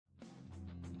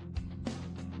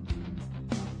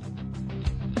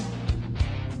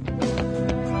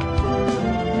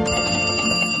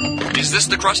Is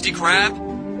this the Krusty Krab?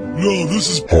 No, this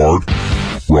is Hard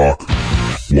Rock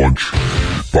Lunch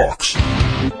Box.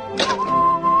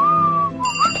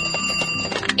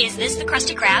 Is this the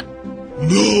Krusty Krab?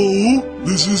 No,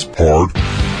 this is Hard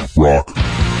Rock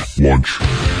Lunch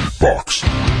Box.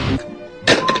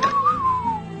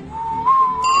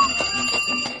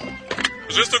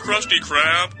 Is this the Krusty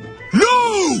Krab?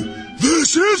 No,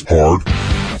 this is Hard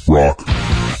Rock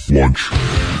Lunch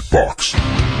Box.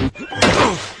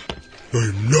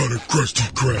 I'm not a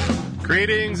Krusty Krab.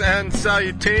 Greetings and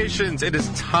salutations. It is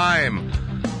time,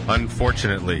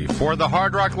 unfortunately, for the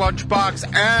Hard Rock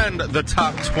Lunchbox and the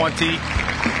Top 20. It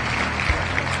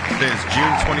is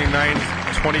June 29th,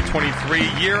 2023,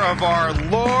 year of our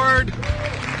Lord.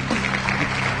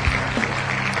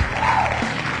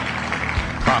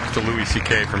 Props to Louis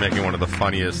C.K. for making one of the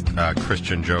funniest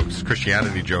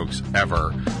Christianity jokes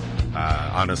ever.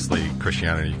 Honestly,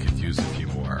 Christianity could use a few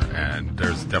more, and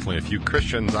there's definitely a few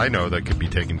Christians I know that could be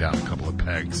taken down a couple of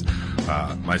pegs,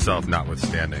 myself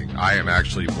notwithstanding. I am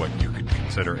actually what you could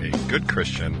consider a good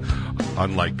Christian,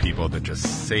 unlike people that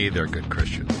just say they're good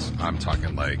Christians. I'm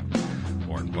talking like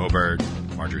Lauren Boebert,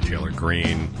 Marjorie Taylor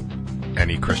Greene,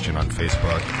 any Christian on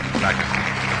Facebook.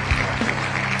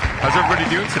 How's everybody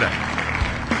doing today?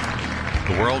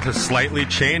 The world has slightly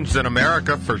changed in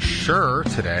America for sure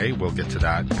today. We'll get to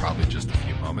that in probably just a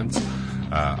few moments.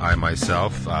 I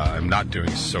myself am not doing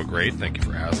so great. Thank you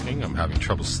for asking. I'm having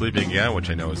trouble sleeping again, which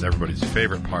I know is everybody's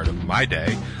favorite part of my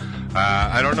day.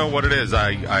 I don't know what it is.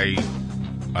 I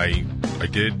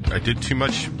did too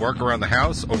much work around the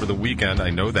house over the weekend. I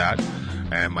know that.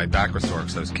 And my back was sore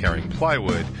because I was carrying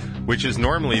plywood, which is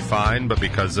normally fine, but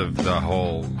because of the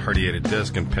whole herniated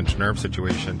disc and pinched nerve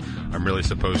situation, I'm really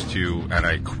supposed to, and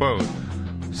I quote,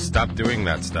 stop doing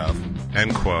that stuff,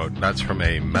 end quote. That's from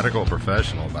a medical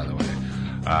professional, by the way.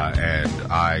 And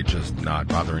I just not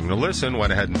bothering to listen,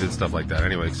 went ahead and did stuff like that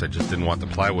anyway, because I just didn't want the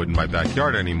plywood in my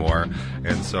backyard anymore.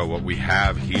 And so what we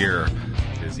have here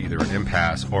is either an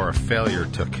impasse or a failure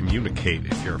to communicate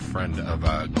if you're a friend of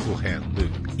Cool Hand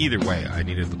Luke. Either way, I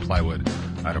needed the plywood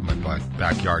out of my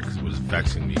backyard because it was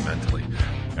vexing me mentally.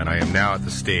 And I am now at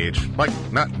the stage, like,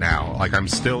 not now, like I'm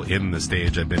still in the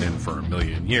stage I've been in for a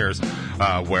million years,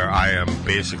 where I am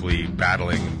basically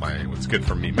battling what's good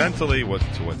for me mentally,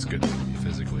 what's good for me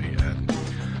physically, and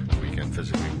the weekend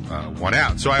physically won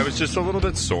out. So I was just a little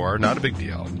bit sore, not a big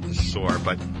deal, just sore,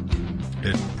 but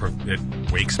it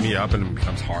wakes me up and it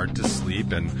becomes hard to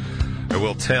sleep. And I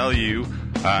will tell you,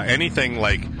 anything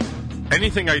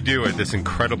I do at this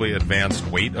incredibly advanced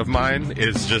weight of mine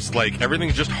is just like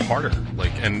everything's just harder.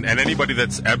 Like, and anybody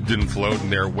that's ebbed and flowed in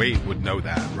their weight would know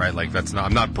that, right? Like,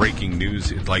 I'm not breaking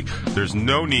news. It's like there's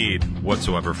no need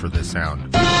whatsoever for this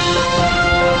sound.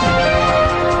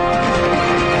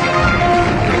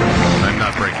 I'm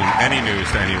not breaking any news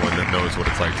to anyone that knows what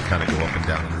it's like to kind of go up and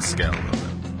down on the scale a little bit.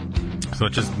 So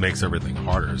it just makes everything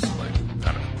harder. So, like,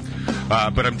 I don't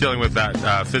know. But I'm dealing with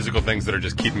that physical things that are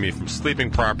just keeping me from sleeping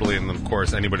properly. And, of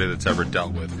course, anybody that's ever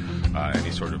dealt with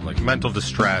any sort of, like, mental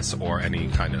distress or any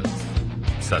kind of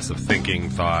obsessive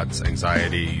thinking, thoughts,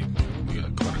 anxiety,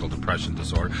 clinical depression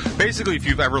disorder. Basically, if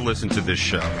you've ever listened to this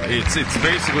show, it's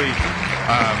basically,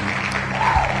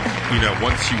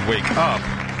 once you wake up,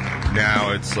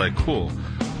 now it's like, cool.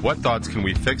 What thoughts can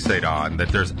we fixate on that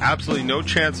there's absolutely no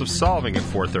chance of solving at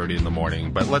 4:30 in the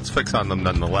morning, but let's fix on them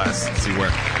nonetheless and see where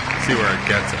it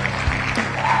gets us.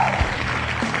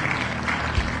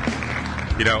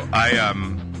 I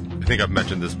think I've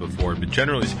mentioned this before, but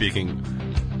generally speaking,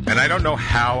 and I don't know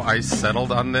how I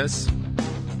settled on this,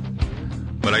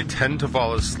 but I tend to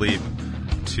fall asleep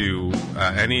to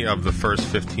any of the first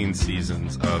 15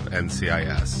 seasons of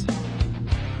NCIS.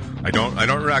 I don't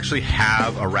actually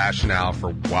have a rationale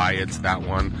for why it's that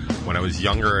one. When I was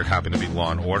younger, it happened to be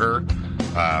Law and Order,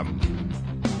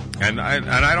 and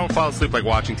I don't fall asleep like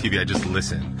watching TV. I just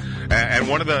listen. And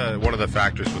one of the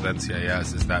factors with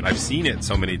NCIS is that I've seen it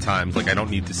so many times, like I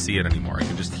don't need to see it anymore. I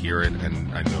can just hear it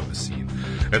and I know the scene.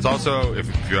 It's also, if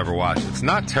you ever watch, it's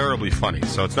not terribly funny.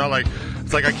 So it's not like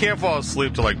I can't fall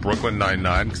asleep to like Brooklyn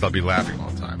Nine-Nine because I'll be laughing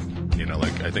all the time.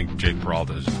 I think Jake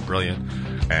Peralta is just brilliant.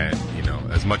 And,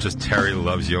 as much as Terry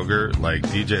loves yogurt, like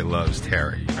DJ loves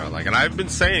Terry, and I've been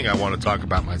saying I want to talk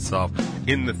about myself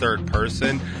in the third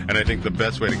person. And I think the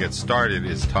best way to get started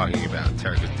is talking about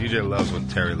Terry, because DJ loves when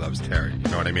Terry loves Terry. You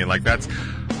know what I mean? Like that's,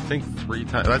 I think 3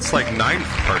 times, that's like ninth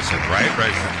person, right?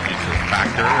 Right? It's a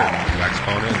factor and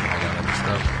exponent and all that other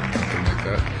stuff. Something like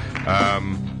that.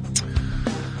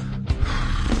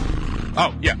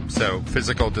 Oh, yeah. So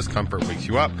physical discomfort wakes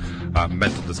you up.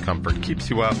 Mental discomfort keeps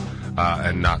you up.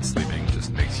 And not sleeping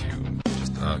just makes you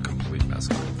just a complete mess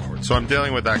going forward. So I'm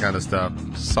dealing with that kind of stuff.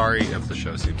 Sorry if the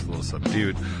show seems a little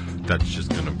subdued. That's just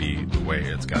going to be the way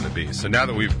it's got to be. So now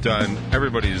that we've done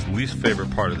everybody's least favorite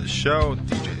part of the show,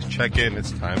 DJ's check-in,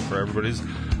 it's time for everybody's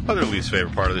other least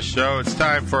favorite part of the show. It's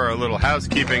time for a little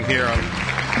housekeeping here on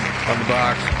the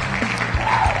box.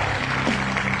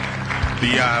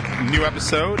 The new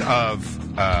episode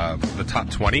of the Top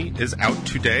 20 is out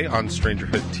today on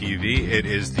Strangerhood TV. It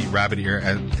is the rabbit ear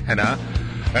antenna.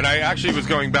 And I actually was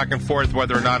going back and forth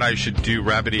whether or not I should do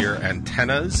rabbit ear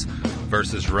antennas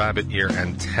versus rabbit ear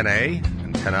antennae,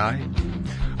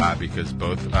 because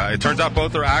both, it turns out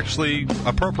both are actually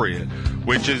appropriate,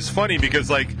 which is funny because,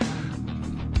 like,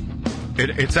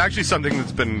 it's actually something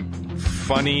that's been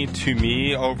funny to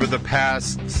me over the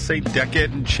past, say,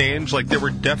 decade and change. Like, there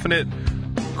were definite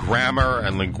grammar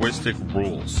and linguistic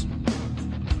rules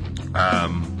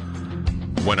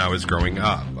when I was growing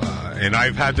up. And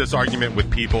I've had this argument with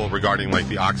people regarding, like,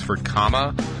 the Oxford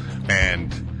comma,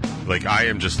 and, like, I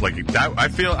am just, like, that. I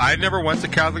feel, I never went to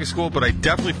Catholic school, but I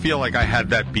definitely feel like I had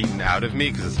that beaten out of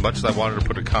me, because as much as I wanted to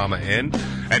put a comma in,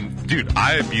 and, dude,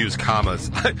 I abuse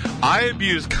commas. I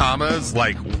abuse commas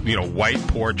like, you know, white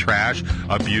poor trash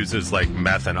abuses, like,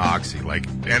 meth and oxy. Like,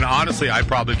 and honestly, I'd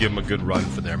probably give them a good run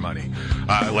for their money.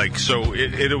 So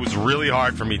it was really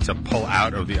hard for me to pull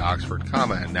out of the Oxford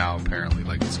comma, and now apparently,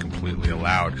 like, it's completely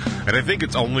allowed. And I think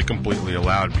it's only completely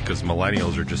allowed because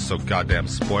millennials are just so goddamn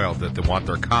spoiled that they want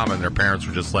their comma, and their parents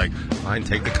are just like, fine,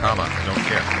 take the comma, I don't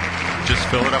care. Just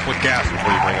fill it up with gas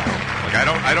before you bring it home. Like,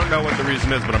 I don't know what the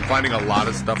reason is, but I'm finding a lot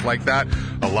of stuff like that.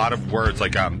 A lot of words,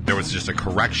 like, there was just a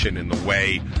correction in the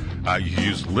way you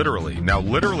use literally. Now,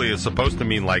 literally is supposed to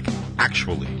mean, like,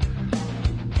 actually.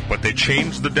 But they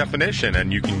changed the definition,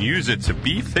 and you can use it to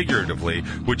be figuratively,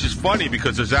 which is funny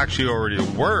because there's actually already a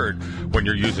word when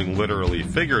you're using literally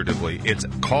figuratively. It's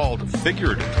called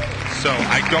figurative. So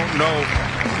I don't know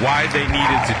why they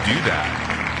needed to do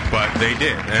that, but they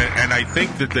did. And I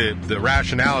think that the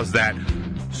rationale is that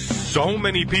so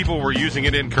many people were using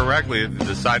it incorrectly that they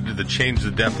decided to change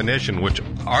the definition, which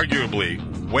arguably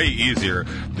way easier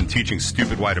than teaching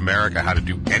stupid white America how to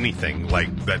do anything like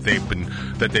that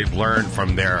they've learned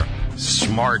from their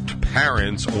smart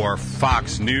parents or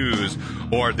Fox News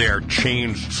or their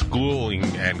changed schooling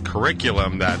and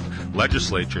curriculum that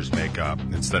legislatures make up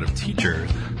instead of teachers.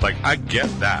 Like, I get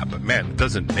that, but man, it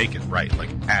doesn't make it right, like,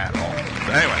 at all.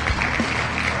 But anyway,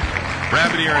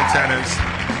 rabbit ear antennas.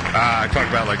 I talk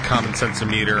about, like, common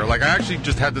sense-o-meter. Like, I actually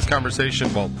just had this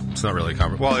conversation. Well, it's not really a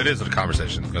conversation. Well, it is a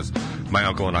conversation because my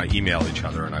uncle and I email each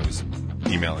other, and I was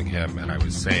emailing him, and I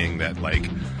was saying that, like,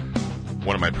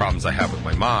 one of my problems I have with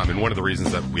my mom, and one of the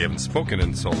reasons that we haven't spoken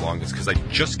in so long, is because I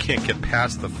just can't get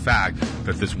past the fact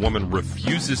that this woman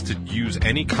refuses to use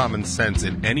any common sense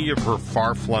in any of her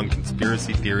far-flung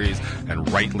conspiracy theories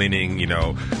and right-leaning, you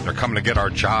know, they're coming to get our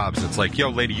jobs. It's like,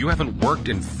 yo, lady, you haven't worked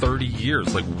in 30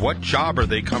 years. Like, what job are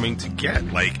they coming to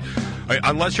get? Like,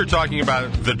 unless you're talking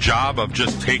about the job of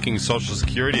just taking Social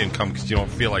Security income because you don't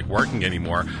feel like working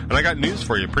anymore. And I got news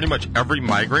for you. Pretty much every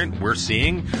migrant we're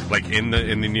seeing, like in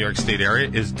the New York State area,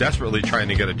 is desperately trying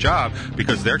to get a job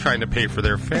because they're trying to pay for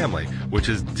their family, which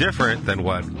is different than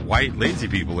what white lazy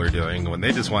people are doing when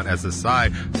they just want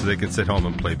SSI so they can sit home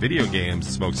and play video games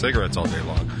and smoke cigarettes all day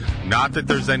long. Not that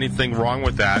there's anything wrong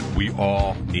with that. We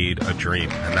all need a dream,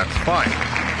 and that's fine.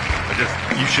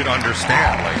 You should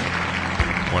understand, like,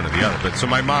 one or the other. But so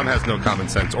my mom has no common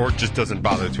sense or just doesn't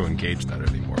bother to engage that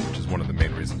anymore, which is one of the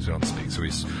main reasons we don't speak. So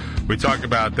we talk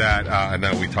about that, and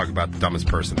then we talk about the dumbest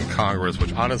person in Congress,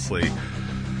 which honestly,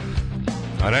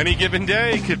 on any given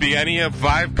day, could be any of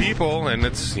 5 people, and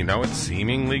it's, you know, it's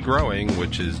seemingly growing,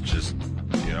 which is just,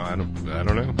 you know, I don't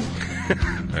know.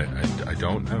 I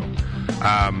don't know.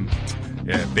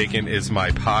 Yeah, Bacon is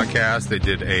my podcast. They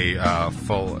did a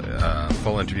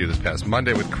full interview this past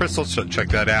Monday with Crystal, so check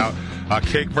that out.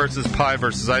 Cake versus pie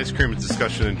versus ice cream is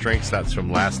discussion and drinks. That's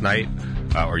from last night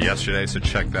or yesterday, so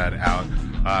check that out.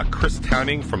 Chris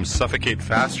Towning from Suffocate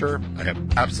Faster. I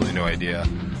have absolutely no idea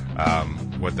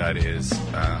what that is.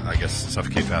 I guess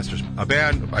Suffocate Faster's a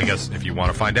band. I guess if you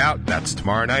want to find out, that's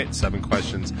tomorrow night, 7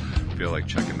 questions. Feel like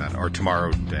checking that, or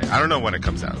tomorrow day. I don't know when it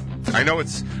comes out. I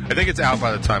think it's out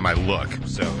by the time I look,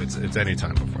 so it's any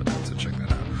time before that, so check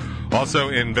that out. Also,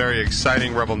 in very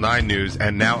exciting Rebel 9 news,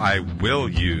 and now I will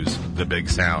use the big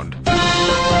sound.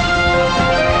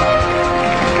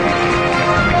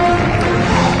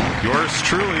 Yours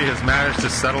truly has managed to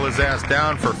settle his ass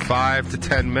down for 5 to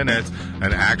 10 minutes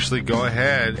and actually go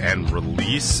ahead and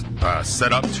release,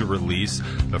 set up to release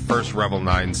the first Rebel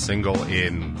 9 single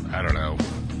in, I don't know,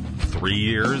 3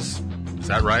 years? Is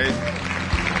that right?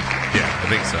 Yeah. I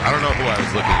think so. I don't know who I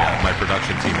was looking at. My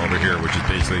production team over here, which is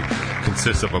basically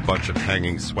consists of a bunch of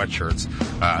hanging sweatshirts.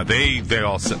 They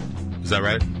all say, is that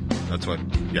right? That's what.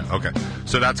 Yeah. Okay.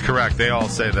 So that's correct. They all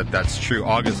say that that's true.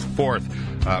 August 4th,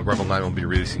 Rebel 9 will be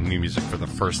releasing new music for the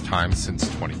first time since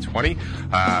 2020,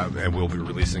 and we'll be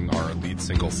releasing our lead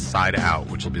single "Side Out,"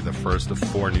 which will be the first of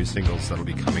 4 new singles that'll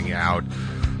be coming out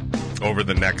over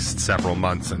the next several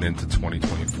months and into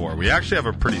 2024. We actually have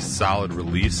a pretty solid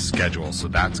release schedule, so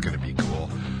that's going to be cool.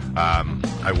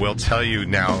 I will tell you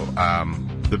now,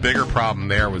 the bigger problem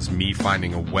there was me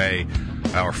finding a way,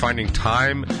 or finding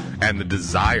time and the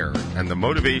desire and the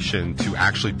motivation to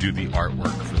actually do the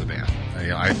artwork for the band.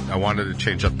 I wanted to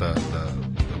change up the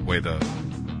way the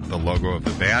logo of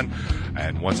the band,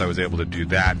 and once I was able to do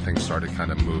that, things started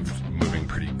kind of moving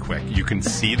pretty quick. You can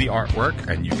see the artwork,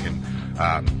 and you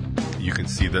can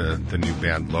see the new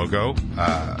band logo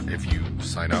if you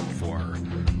sign up for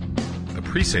the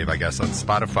pre-save, I guess, on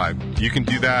Spotify. You can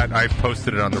do that. I've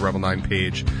posted it on the Rebel 9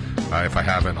 page. If I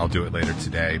haven't, I'll do it later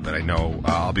today, but I know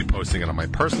I'll be posting it on my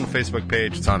personal Facebook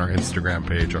page. It's on our Instagram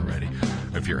page already,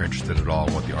 if you're interested at all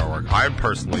in what the artwork. I'm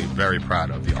personally very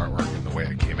proud of the artwork and the way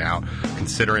it came out,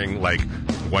 considering, like,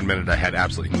 1 minute I had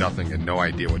absolutely nothing and no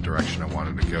idea what direction I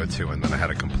wanted to go to, and then I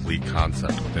had a complete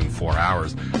concept within 4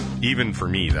 hours. Even for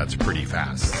me, that's pretty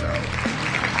fast, so.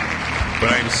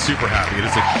 But I'm super happy. It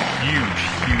is a huge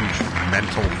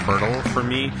mental hurdle for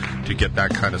me to get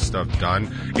that kind of stuff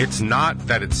done. It's not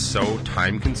that it's so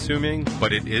time-consuming,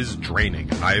 but it is draining.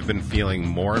 And I have been feeling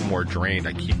more and more drained.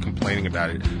 I keep complaining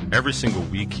about it every single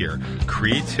week here.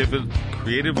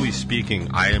 Creatively speaking,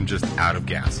 I am just out of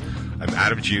gas. I'm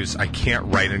out of juice. I can't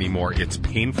write anymore. It's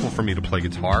painful for me to play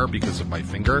guitar because of my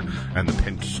finger and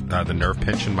the nerve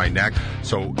pinch in my neck.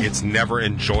 So it's never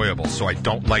enjoyable. So I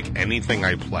don't like anything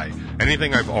I play.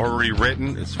 Anything I've already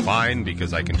written is fine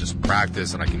because I can just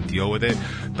practice and I can deal with it.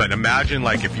 But imagine,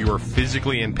 like, if you were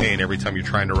physically in pain every time you're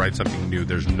trying to write something new,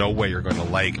 there's no way you're going to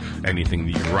like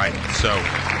anything that you write. So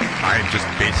I'm just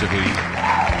basically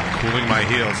cooling my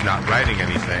heels, not writing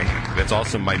anything. That's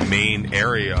also my main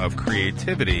area of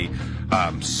creativity.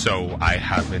 So I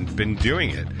haven't been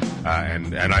doing it.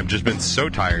 And I've just been so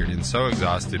tired and so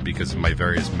exhausted because of my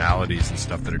various maladies and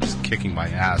stuff that are just kicking my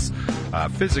ass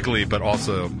physically, but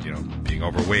also, being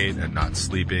overweight and not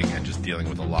sleeping and just dealing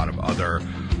with a lot of other,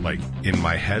 like, in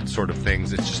my head sort of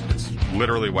things. It's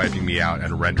literally wiping me out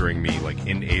and rendering me, like,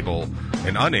 unable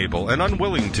and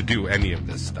unwilling to do any of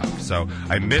this stuff. So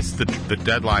I missed the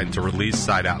deadline to release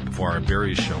Side Out before our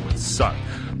Berry show, which sucked.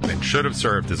 And should have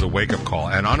served as a wake-up call,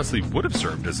 and honestly would have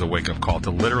served as a wake-up call to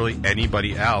literally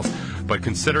anybody else. But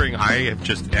considering I have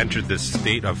just entered this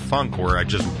state of funk where I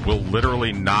just will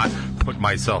literally not put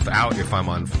myself out if I'm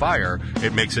on fire,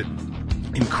 it makes it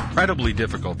incredibly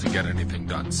difficult to get anything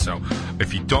done. So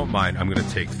if you don't mind, I'm going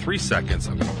to take 3 seconds.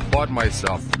 I'm going to applaud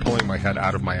myself for pulling my head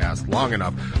out of my ass long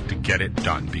enough to get it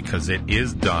done, because it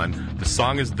is done. The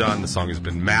song is done. The song has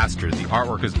been mastered. The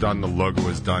artwork is done. The logo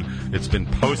is done. It's been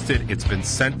posted. It's been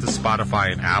sent to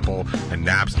Spotify and Apple and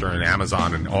Napster and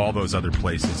Amazon and all those other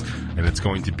places, and it's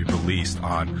going to be released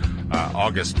on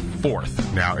August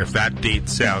 4th. Now, if that date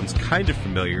sounds kind of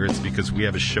familiar, it's because we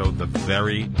have a show the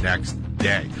very next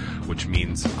day, which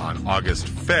means on August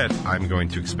 5th, I'm going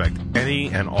to expect any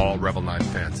and all Rebel 9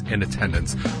 fans in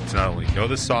attendance to not only know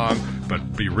the song,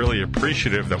 but be really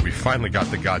appreciative that we finally got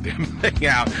the goddamn thing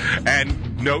out,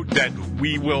 and note that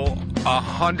we will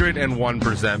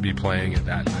 101% be playing it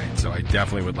that night. So I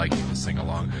definitely would like you to sing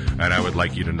along, and I would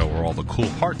like you to know where all the cool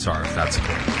parts are, if that's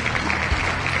cool.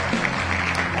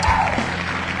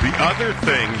 The other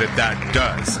thing that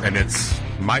does, and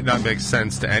might not make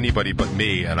sense to anybody but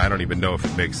me, and I don't even know if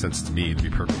it makes sense to me, to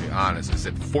be perfectly honest, is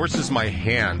it forces my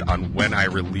hand on when I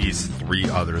release 3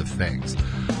 other things.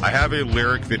 I have a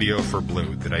lyric video for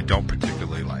Blue that I don't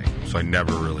particularly like, so I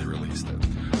never really released it.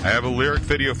 I have a lyric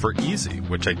video for Easy,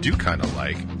 which I do kind of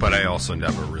like, but I also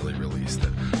never really released it.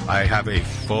 I have a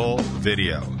full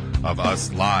video of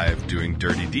us live doing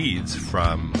Dirty Deeds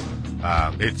from...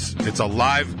 It's a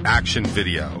live action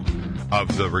video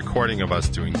of the recording of us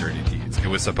doing Dirty Deeds. It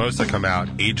was supposed to come out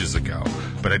ages ago,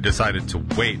 but I decided to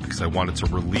wait because I wanted to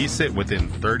release it within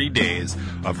 30 days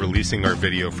of releasing our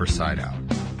video for Side Out.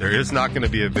 There is not going to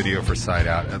be a video for Side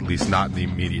Out, at least not in the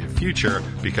immediate future,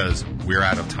 because we're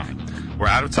out of time. We're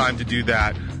out of time to do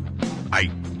that.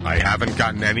 I haven't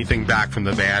gotten anything back from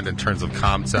the band in terms of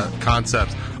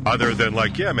concepts other than,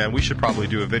 like, yeah, man, we should probably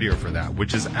do a video for that,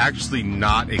 which is actually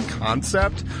not a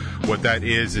concept. What that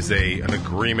is an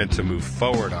agreement to move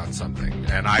forward on something.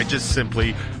 And I just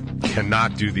simply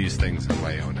cannot do these things on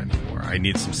my own anymore. I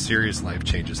need some serious life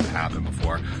changes to happen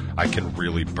before I can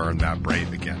really burn that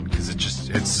brain again, because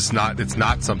it's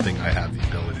not something I have the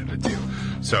ability to do.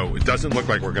 So it doesn't look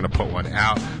like we're going to put one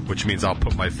out, which means I'll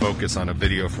put my focus on a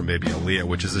video from maybe Aaliyah,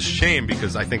 which is a shame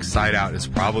because I think Side Out is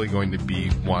probably going to be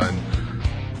one.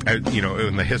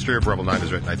 In the history of Rebel 9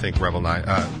 is written, I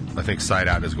think Side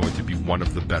Out is going to be one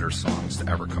of the better songs to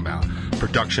ever come out.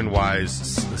 Production-wise,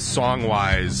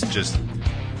 song-wise, just,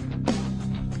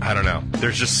 I don't know.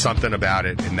 There's just something about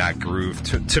it in that groove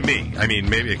to me. I mean,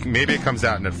 maybe it comes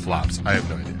out and it flops. I have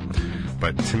no idea.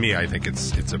 But to me, I think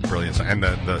it's a brilliant song. And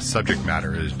the subject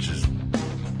matter is just,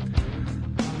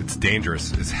 it's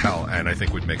dangerous as hell, and I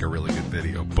think would make a really good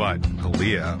video. But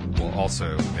Aaliyah will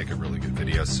also make a really good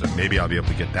video, so maybe I'll be able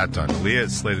to get that done. Aaliyah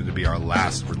is slated to be our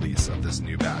last release of this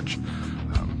new batch.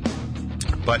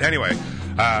 But anyway,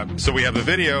 so we have the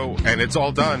video, and it's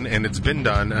all done, and it's been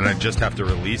done, and I just have to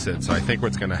release it. So I think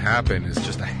what's going to happen is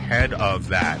just ahead of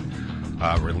that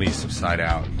release of Side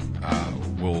Out,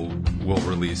 we'll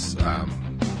release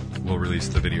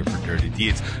the video for Dirty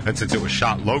Deeds. And since it was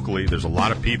shot locally, there's a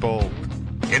lot of people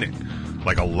in it,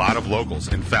 like a lot of locals.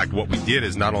 In fact, what we did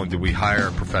is not only did we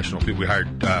hire professional people, we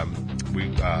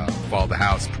followed the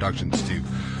House Productions to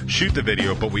shoot the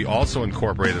video, but we also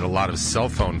incorporated a lot of cell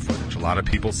phone footage. A lot of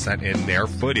people sent in their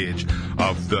footage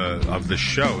of the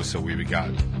show, so we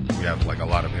have like a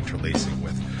lot of interlacing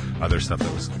with other stuff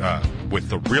that was with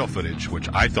the real footage, which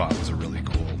I thought was a really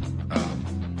cool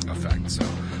effect. So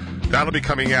that'll be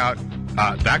coming out.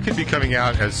 That could be coming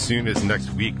out as soon as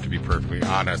next week, to be perfectly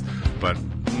honest. But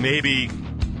maybe,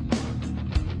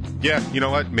 yeah, you know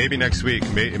what? Maybe next week.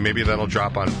 Maybe that'll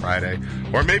drop on Friday,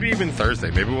 or maybe even Thursday.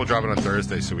 Maybe we'll drop it on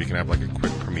Thursday so we can have like a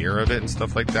quick premiere of it and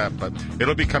stuff like that. But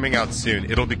it'll be coming out soon.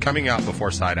 It'll be coming out before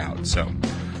Side Out, so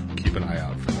keep an eye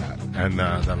out for that, and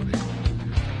that'll be cool.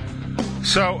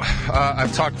 So,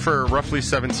 I've talked for roughly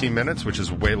 17 minutes, which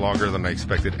is way longer than I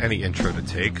expected any intro to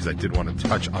take, because I did want to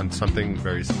touch on something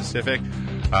very specific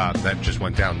that just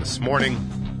went down this morning.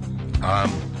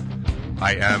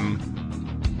 I am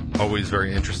always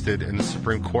very interested in the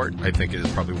Supreme Court. I think it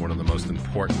is probably one of the most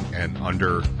important and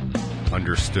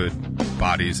understood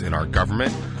bodies in our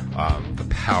government. The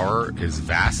power is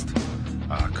vast,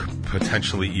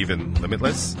 potentially even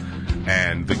limitless,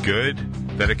 and the good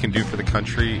that it can do for the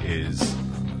country is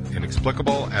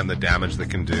inexplicable, and the damage that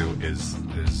can do is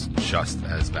just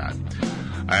as bad.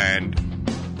 And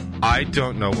I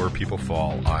don't know where people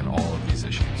fall on all of these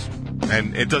issues.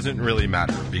 And it doesn't really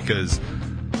matter, because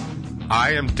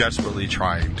I am desperately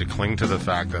trying to cling to the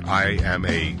fact that I am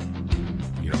a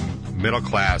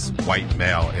middle-class white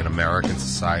male in American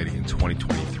society in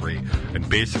 2023 and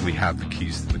basically have the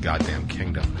keys to the goddamn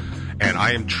kingdom. And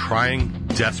I am trying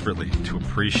desperately to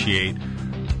appreciate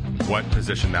what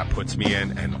position that puts me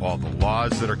in, and all the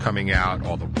laws that are coming out,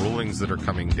 all the rulings that are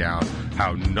coming down,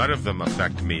 how none of them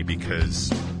affect me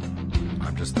because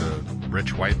I'm just a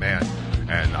rich white man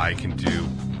and I can do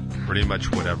pretty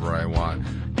much whatever I want.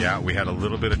 Yeah, we had a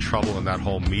little bit of trouble in that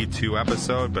whole Me Too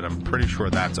episode, but I'm pretty sure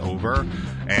that's over,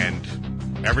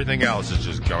 and everything else is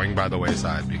just going by the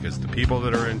wayside because the people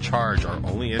that are in charge are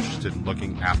only interested in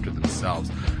looking after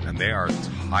themselves, and they are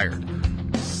tired,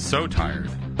 so tired,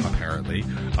 apparently,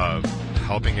 of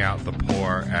helping out the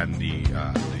poor and the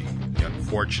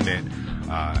unfortunate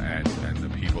and the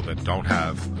people that don't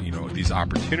have these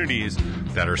opportunities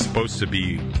that are supposed to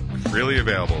be freely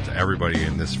available to everybody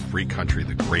in this free country,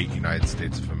 the great United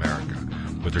States of America.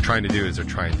 What they're trying to do is they're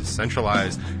trying to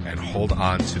centralize and hold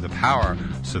on to the power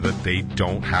so that they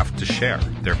don't have to share.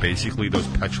 They're basically those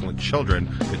petulant children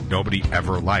that nobody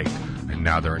ever liked. And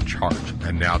now they're in charge.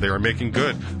 And now they are making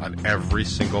good on every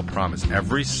single promise.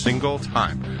 Every single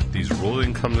time these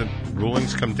rulings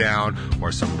come down,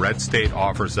 or some red state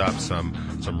offers up some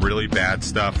really bad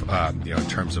stuff, in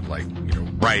terms of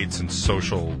rights and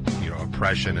social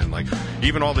oppression, and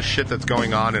even all the shit that's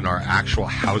going on in our actual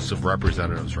House of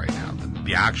Representatives right now.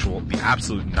 The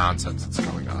absolute nonsense that's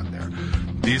going on there.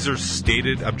 These are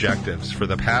stated objectives for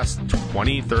the past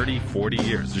 20, 30, 40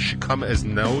 years. This should come as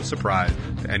no surprise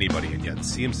to anybody, and yet it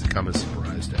seems to come as a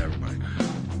surprise to everybody.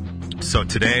 So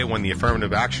today, when the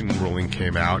affirmative action ruling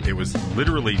came out, it was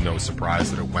literally no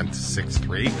surprise that it went to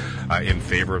 6-3 in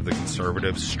favor of the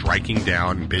conservatives, striking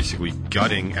down and basically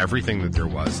gutting everything that there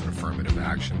was in affirmative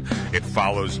action. It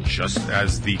follows just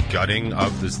as the gutting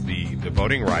of the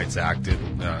Voting Rights Act did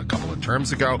a couple of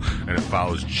terms ago, and it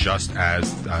follows just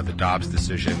as the Dobbs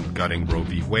decision gutting Roe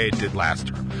v. Wade did last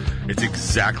term. It's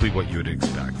exactly what you would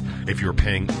expect if you were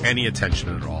paying any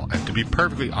attention at all. And to be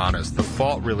perfectly honest, the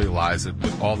fault really lies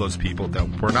with all those people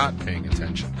that were not paying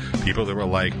attention. People that were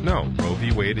like, no, Roe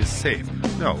v. Wade is safe.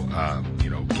 No,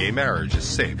 gay marriage is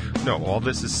safe. No, all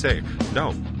this is safe.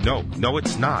 No,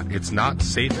 it's not. It's not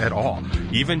safe at all.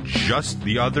 Even just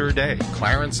the other day,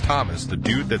 Clarence Thomas, the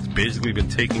dude that's basically been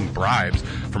taking bribes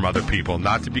from other people,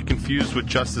 not to be confused with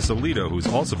Justice Alito, who's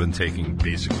also been taking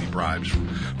basically bribes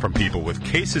from people with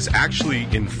cases actually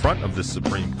in front of the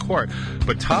Supreme Court.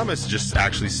 But Thomas just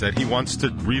actually said he wants to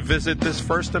revisit this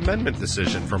First Amendment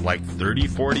decision from like 30,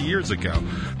 40 years ago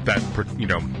that,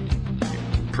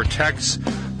 protects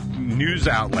news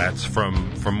outlets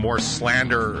from more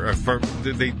slander.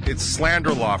 It's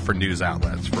slander law for news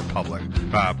outlets for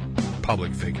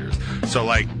public figures. So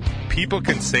like people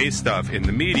can say stuff in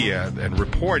the media and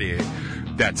report it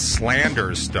that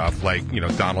slanders stuff, like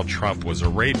Donald Trump was a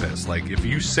rapist. Like if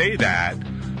you say that,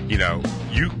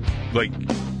 you like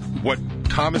what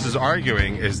Thomas is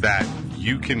arguing is that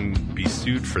you can be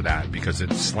sued for that because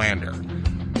it's slander.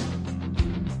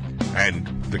 And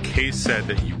the case said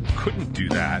that you couldn't do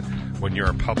that when you're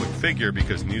a public figure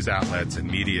because news outlets and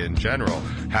media in general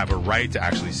have a right to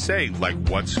actually say like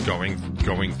what's going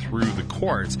through the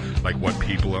courts, like what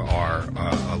people are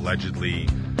allegedly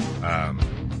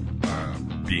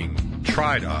being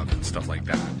tried of and stuff like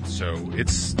that. So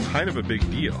it's kind of a big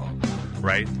deal,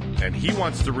 right? And he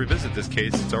wants to revisit this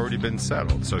case. It's already been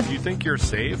settled. So if you think you're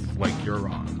safe, like you're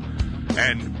wrong.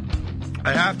 And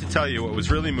I have to tell you what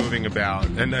was really moving about,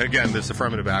 and again, this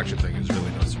affirmative action thing is really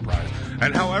no surprise.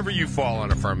 And however you fall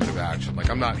on affirmative action,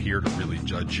 like I'm not here to really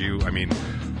judge you. I mean,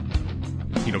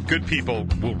 good people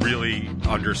will really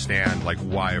understand like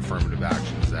why affirmative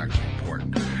action is actually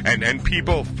important. And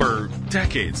people for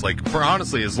decades, like for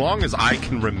honestly, as long as I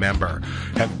can remember,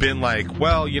 have been like,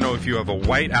 well, if you have a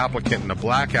white applicant and a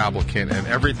black applicant and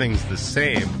everything's the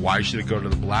same, why should it go to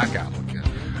the black applicant?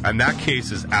 And that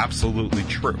case is absolutely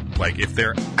true. Like, if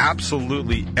they're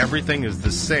absolutely everything is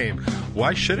the same,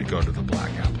 why should it go to the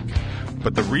black applicant?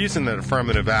 But the reason that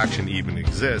affirmative action even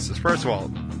exists is, first of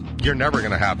all, you're never going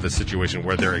to have this situation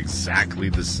where they're exactly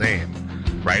the same,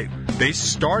 right? They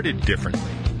started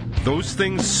differently. Those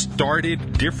things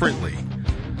started differently.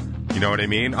 You know what I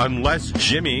mean? Unless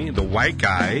Jimmy, the white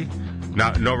guy,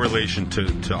 no relation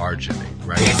to our Jimmy,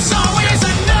 right? It's always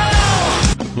a no!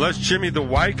 Unless Jimmy, the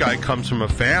white guy, comes from a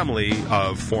family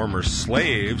of former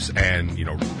slaves and,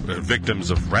 victims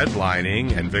of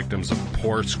redlining and victims of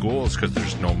poor schools because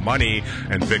there's no money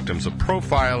and victims of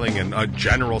profiling and a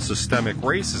general systemic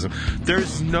racism,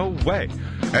 there's no way.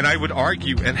 And I would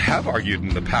argue and have argued in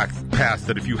the past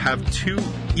that if you have two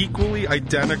equally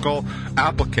identical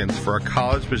applicants for a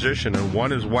college position and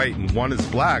one is white and one is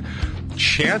black,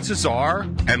 chances are,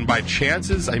 and by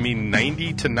chances I mean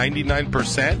 90 to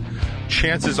 99%,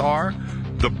 chances are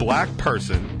the black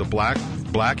person, the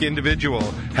black individual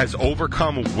has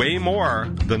overcome way more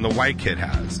than the white kid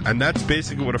has. And that's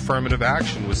basically what affirmative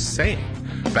action was saying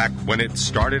back when it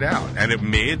started out. And it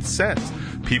made sense.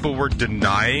 People were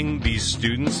denying these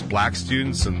students, black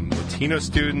students and Latino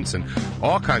students and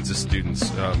all kinds of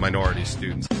students, minority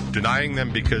students, denying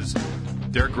them because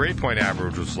their grade point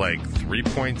average was like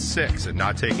 3.6 and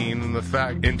not taking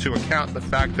into account the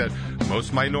fact that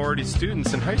most minority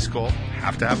students in high school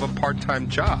have to have a part-time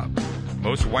job.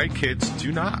 Most white kids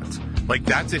do not. Like,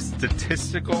 that's a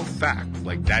statistical fact.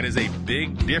 Like, that is a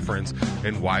big difference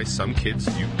in why some kids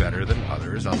do better than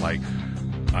others on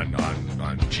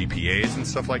GPAs and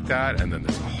stuff like that. And then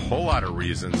there's a whole lot of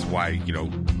reasons why,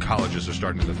 colleges are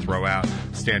starting to throw out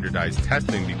standardized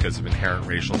testing because of inherent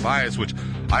racial bias, which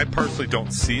I personally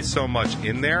don't see so much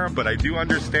in there, but I do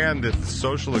understand that the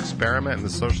social experiment and the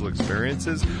social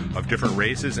experiences of different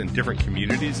races and different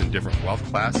communities and different wealth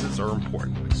classes are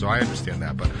important. So I understand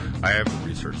that, but I haven't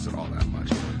researched it all that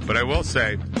much. But I will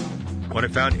say, what I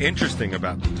found interesting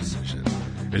about the decision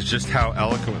is just how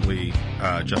eloquently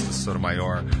Justice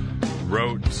Sotomayor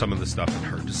wrote some of the stuff in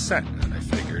her dissent. And I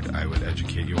figured I would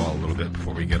educate you all a little bit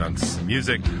before we get on to some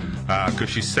music, because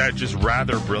she said just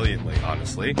rather brilliantly,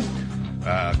 honestly,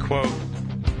 quote,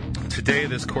 "Today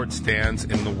this court stands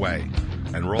in the way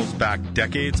and rolls back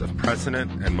decades of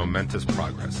precedent and momentous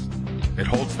progress. It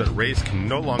holds that race can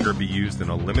no longer be used in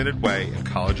a limited way in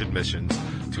college admissions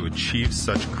to achieve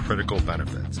such critical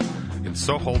benefits. In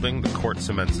so holding, the court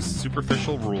cements a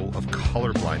superficial rule of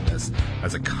colorblindness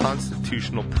as a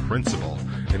constitutional principle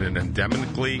in an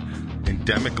endemically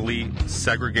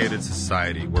segregated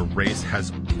society where race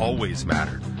has always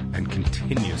mattered and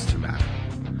continues to matter.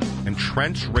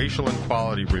 Entrenched racial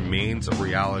inequality remains a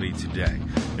reality today.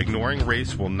 Ignoring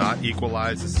race will not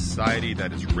equalize a society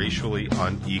that is racially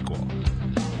unequal.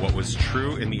 What was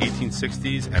true in the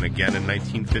 1860s and again in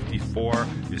 1954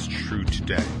 is true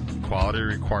today. Equality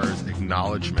requires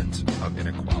acknowledgement of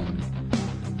inequality."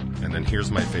 And then here's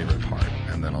my favorite part,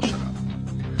 and then I'll shut up.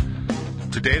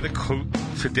 Today,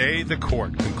 the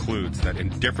court concludes that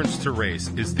indifference to race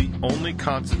is the only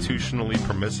constitutionally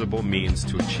permissible means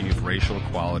to achieve racial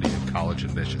equality in college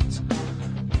admissions.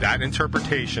 That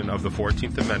interpretation of the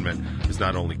 14th Amendment is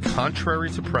not only contrary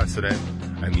to precedent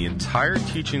and the entire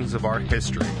teachings of our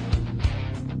history,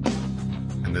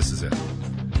 and this is it,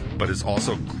 but is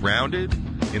also grounded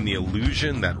in the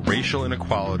illusion that racial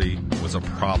inequality was a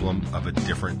problem of a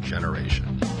different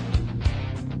generation.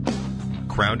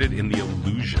 Grounded in the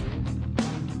illusion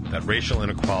that racial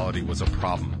inequality was a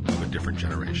problem of a different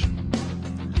generation.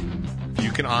 If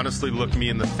you can honestly look me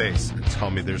in the face and tell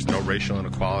me there's no racial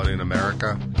inequality in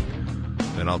America,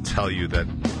 then I'll tell you that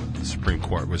the Supreme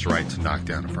Court was right to knock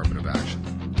down affirmative action.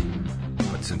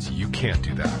 But since you can't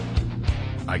do that,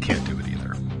 I can't do it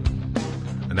either.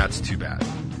 And that's too bad.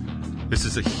 This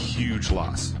is a huge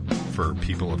loss for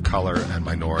people of color and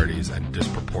minorities and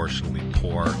disproportionately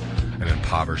poor and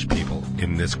impoverished people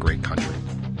in this great country.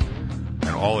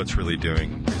 And all it's really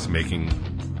doing is making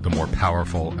the more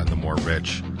powerful and the more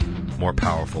rich more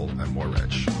powerful and more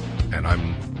rich. And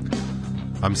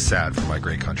I'm sad for my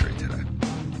great country today.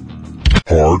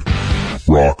 Hard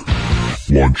Rock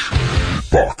Lunch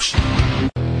Box.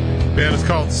 Band is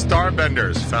called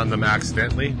Starbenders. Found them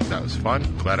accidentally. That was fun.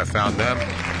 Glad I found them.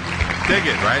 Dig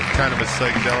it, right? Kind of a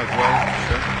psychedelic way.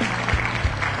 Sure.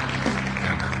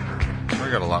 And I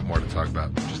got a lot more to talk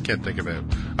about. Just can't think of it.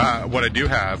 What I do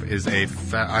have is I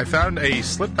found a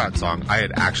Slipknot song I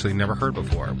had actually never heard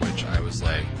before, which I was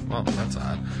like, well, that's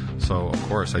odd. So, of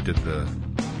course, I did the,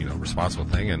 responsible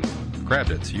thing and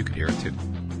grabbed it so you could hear it too.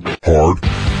 Hard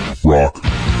Rock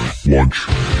Lunch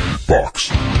Box.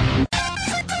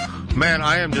 Man,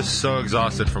 I am just so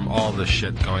exhausted from all this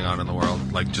shit going on in the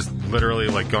world. Like, just literally,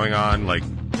 going on,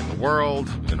 in the world,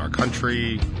 in our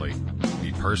country,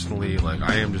 me personally.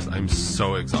 I'm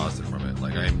so exhausted from it.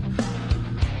 I'm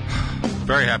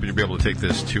very happy to be able to take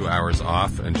this 2 hours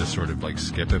off and just sort of,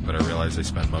 skip it, but I realize I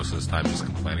spend most of this time just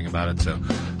complaining about it, so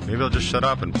maybe I'll just shut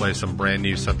up and play some brand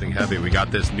new something heavy. We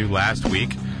got this new last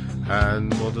week,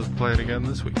 and we'll just play it again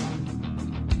this week.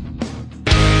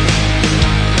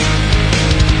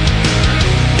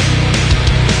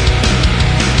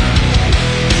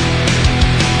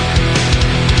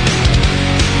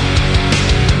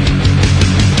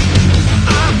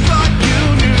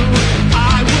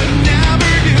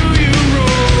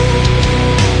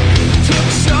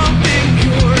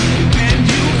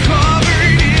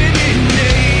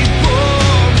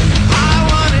 I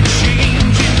wanna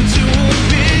change into a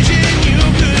vision you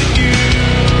could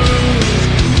use.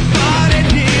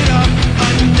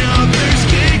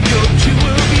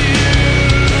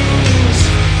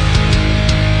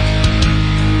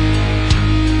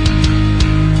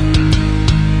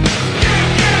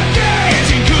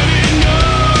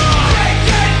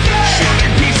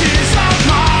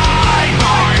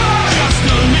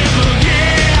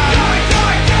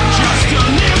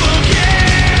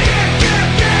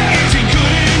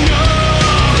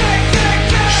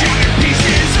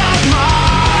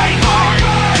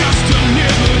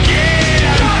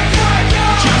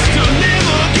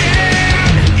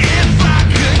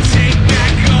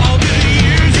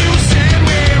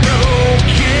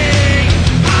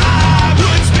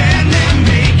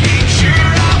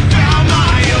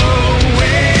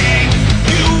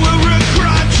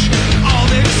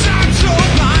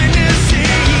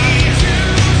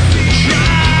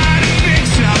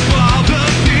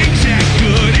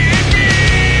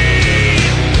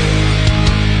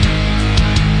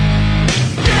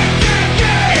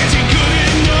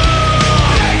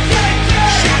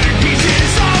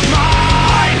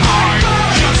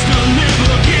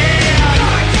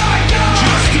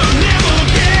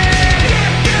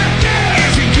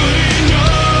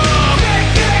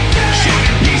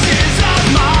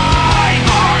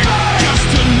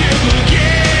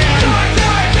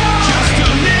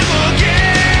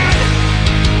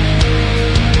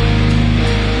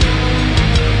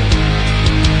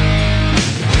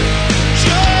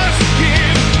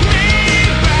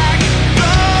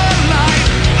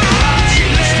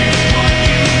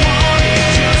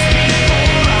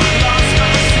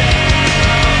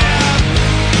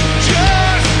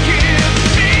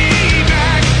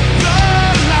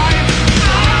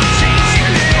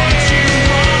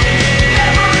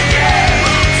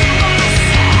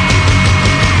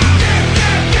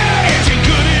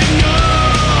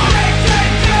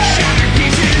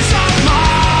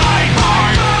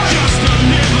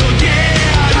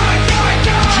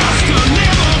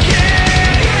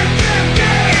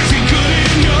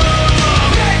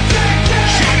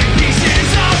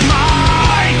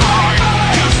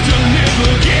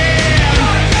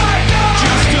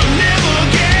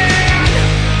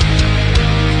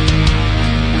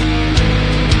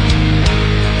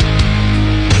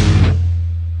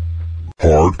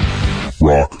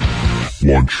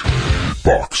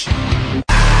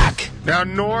 Now,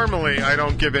 normally, I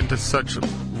don't give in to such,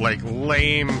 like,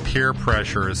 lame peer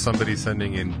pressure as somebody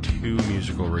sending in 2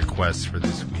 musical requests for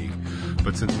this week.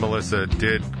 But since Melissa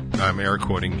did, I'm air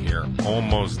quoting here,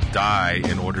 almost die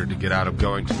in order to get out of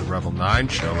going to the Revel 9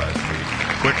 show last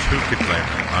week, which who could blame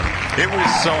her? It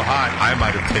was so hot, I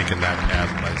might have taken that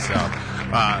path myself.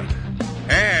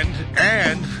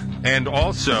 And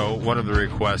also, one of the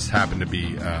requests happened to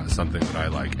be something that I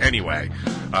like. Anyway,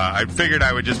 I figured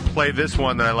I would just play this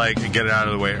one that I like and get it out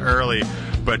of the way early.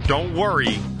 But don't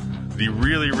worry, the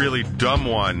really, really dumb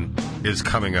one is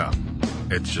coming up.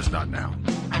 It's just not now.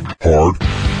 Hard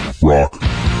Rock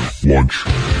Lunch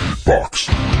Box.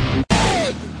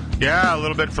 Yeah, a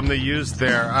little bit from the used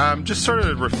there. Just sort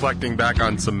of reflecting back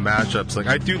on some mashups. Like,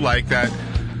 I do like that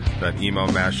emo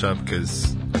mashup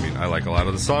because, I mean, I like a lot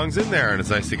of the songs in there, and it's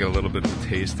nice to get a little bit of a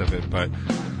taste of it. But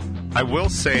I will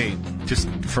say, just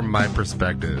from my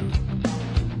perspective,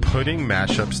 putting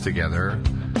mashups together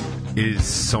is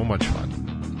so much fun.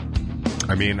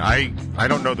 I mean, I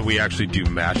don't know that we actually do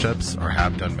mashups or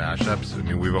have done mashups. I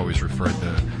mean, we've always referred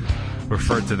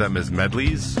to them as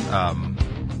medleys.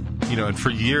 You know, and for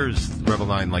years, Revel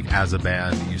 9, like, as a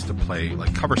band, used to play,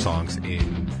 like, cover songs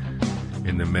in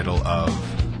the middle of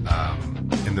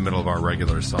our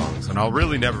regular songs. And I'll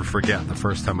really never forget the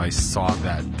first time I saw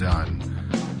that done.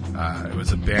 It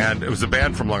was a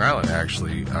band from Long Island,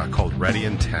 actually, called Ready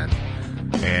Intent.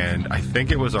 And I think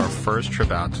it was our first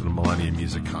trip out to the Millennium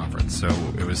Music Conference. So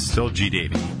it was still G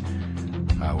Davy.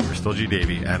 We were still G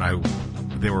Davy, and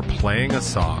they were playing a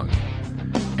song,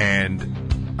 and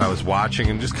I was watching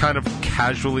and just kind of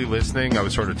casually listening. I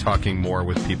was sort of talking more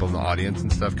with people in the audience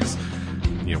and stuff because,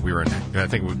 you know, I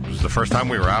think it was the first time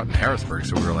we were out in Harrisburg,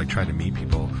 so we were like trying to meet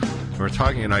people. We were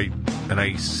talking, and I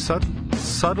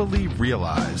subtly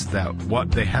realized that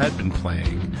what they had been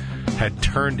playing had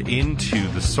turned into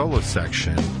the solo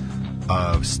section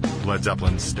of Led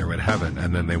Zeppelin's Stairway to Heaven,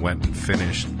 and then they went and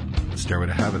finished Stairway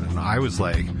to Heaven, and I was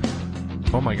like,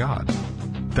 oh my god,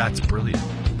 that's brilliant.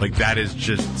 Like, that is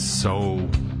just so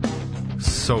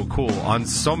cool on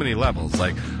so many levels.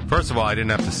 Like, first of all, I didn't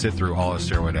have to sit through all of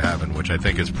Stairway to Heaven, which I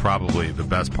think is probably the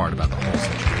best part about the whole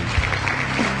situation.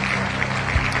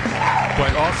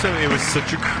 But also, it was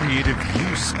such a creative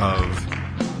use of,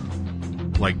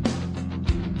 like,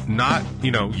 not,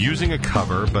 you know, using a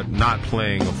cover, but not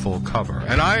playing a full cover.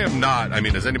 And I am not, I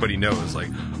mean, as anybody knows, like,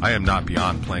 I am not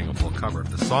beyond playing a full cover. If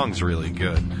the song's really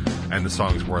good and the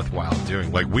song's worthwhile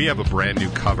doing. Like, we have a brand new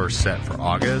cover set for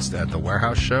August at the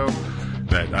Warehouse show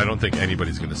that I don't think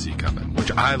anybody's going to see coming,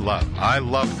 which I love. I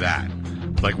love that.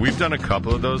 Like, we've done a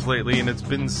couple of those lately, and it's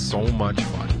been so much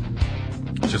fun.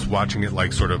 Just watching it,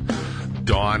 like, sort of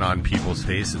dawn on people's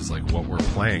faces, like, what we're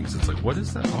playing. So it's like, what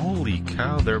is that? Holy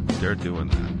cow, they're doing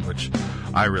that, which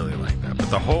I really like that. But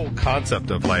the whole concept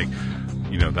of, like,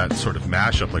 you know, that sort of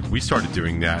mashup, like, we started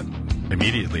doing that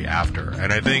immediately after.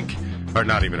 And I think, or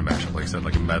not even a mashup, like I said,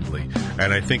 like a medley.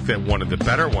 And I think that one of the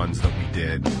better ones that we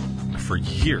did for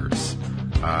years,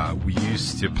 we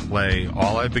used to play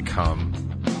All I've Become,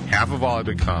 half of All I've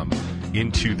Become,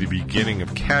 into the beginning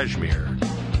of Kashmir,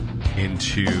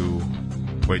 into...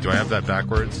 Wait, do I have that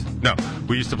backwards? No.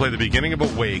 We used to play the beginning of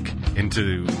Awake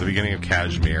into the beginning of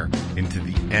Kashmir into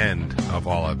the end of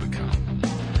All I've Become.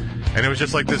 And it was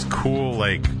just like this cool,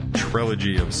 like,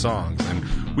 trilogy of songs.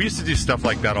 And we used to do stuff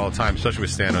like that all the time, especially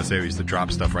with San Jose. We used to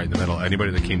drop stuff right in the middle.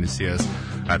 Anybody that came to see us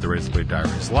at the Razor Blade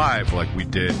Diaries live, like we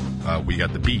did, we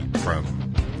got the beat from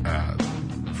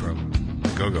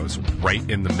the Go-Go's right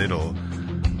in the middle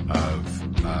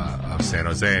of San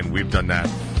Jose, and we've done that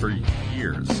for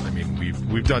years. I mean,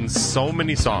 we've done so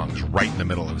many songs right in the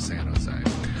middle of San Jose,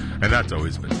 and that's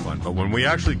always been fun. But when we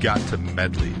actually got to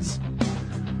medleys,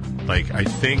 like, I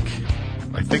think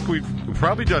we've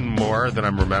probably done more than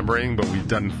I'm remembering, but we've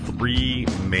done 3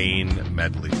 main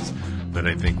medleys that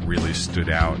I think really stood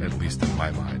out, at least in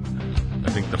my mind. I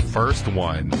think the first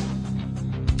one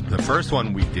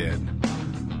we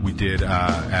did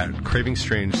at Craving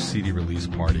Strange CD release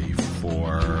party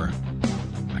for,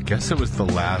 I guess it was the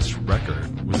last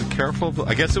record. Was it Careful?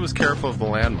 I guess it was Careful of the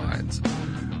Landmines.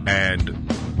 And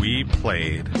we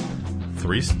played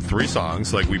three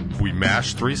songs. Like, we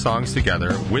mashed 3 songs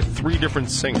together with 3 different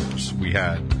singers. We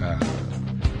had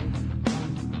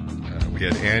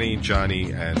Annie,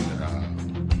 Johnny, and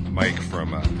Mike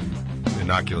from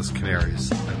Innocuous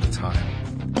Canaries at the time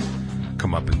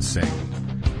come up and sing.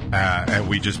 And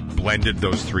we just blended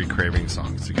those 3 Craving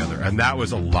songs together. And that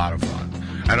was a lot of fun.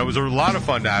 And it was a lot of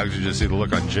fun to actually just see the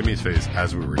look on Jimmy's face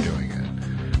as we were doing it.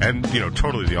 And, you know,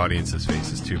 totally the audience's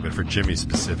faces too. But for Jimmy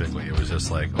specifically, it was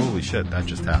just like, holy shit, that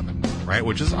just happened. Right?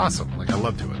 Which is awesome. Like, I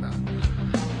love doing that.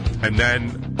 And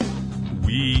then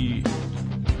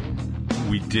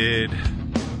we did.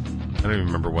 I don't even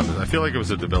remember when. I feel like it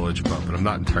was at the Village Pub, but I'm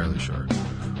not entirely sure.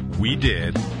 We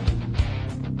did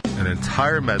an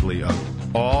entire medley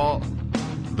of all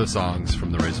the songs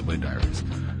from the Razorblade Diaries.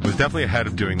 It was definitely ahead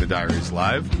of doing the Diaries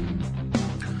live,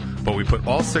 but we put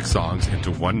all 6 songs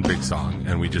into one big song,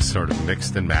 and we just sort of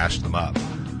mixed and mashed them up.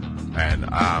 And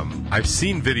I've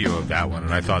seen video of that one,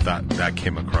 and I thought that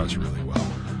came across really well.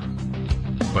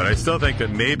 But I still think that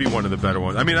maybe one of the better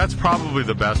ones. I mean, that's probably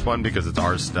the best one because it's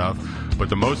our stuff. But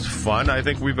the most fun I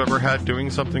think we've ever had doing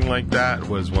something like that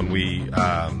was when we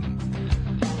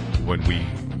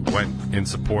went in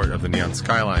support of the Neon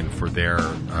Skyline for their,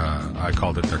 I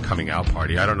called it their coming out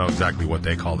party. I don't know exactly what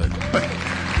they called it. But,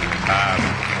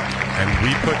 and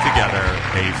we put together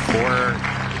a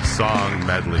 4-song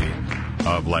medley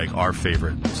of like our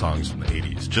favorite songs from the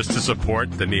 80s, just to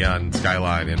support the Neon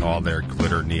Skyline and all their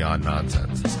glitter neon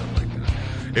nonsense and stuff like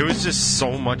that. It was just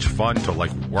so much fun to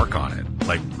like work on it,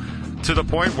 like to the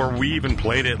point where we even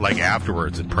played it like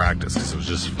afterwards at practice because it was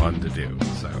just fun to do.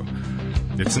 So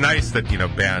it's nice that, you know,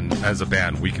 as a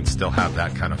band we can still have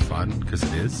that kind of fun because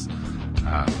it is.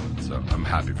 So I'm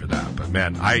happy for that. But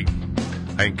man, I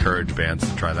encourage bands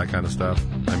to try that kind of stuff.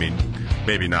 I mean,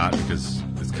 maybe not because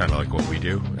it's kind of like what we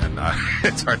do, and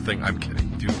it's our thing. I'm kidding.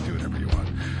 Do whatever you want.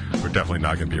 We're definitely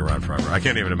not going to be around forever. I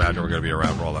can't even imagine we're going to be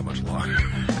around for all that much longer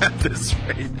at this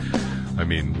rate. I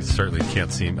mean, we certainly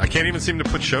I can't even seem to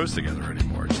put shows together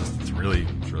anymore. It's really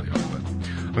hard. But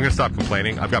I'm going to stop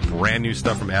complaining. I've got brand new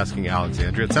stuff from Asking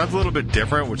Alexandria. It sounds a little bit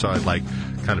different, which I'd like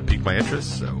kind of pique my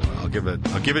interest. So I'll give it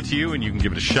to you, and you can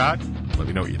give it a shot. Let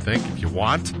me know what you think if you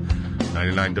want.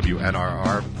 99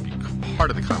 WNRR. Be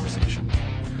part of the conversation.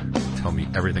 Tell me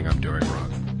everything I'm doing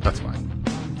wrong. That's fine.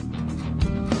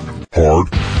 Hard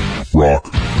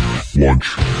Rock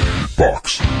Lunch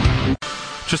Box.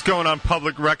 Just going on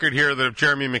public record here that if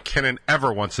Jeremy McKinnon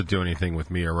ever wants to do anything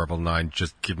with me or Rebel 9,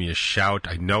 just give me a shout.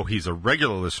 I know he's a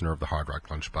regular listener of the Hard Rock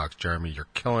Lunchbox. Jeremy, you're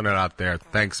killing it out there.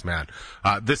 Thanks, man.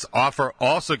 This offer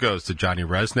also goes to Johnny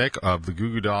Resnick of the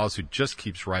Goo Goo Dolls, who just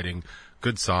keeps writing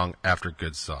good song after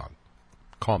good song.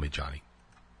 Call me, Johnny.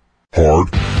 Hard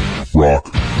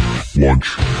Rock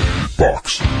Lunch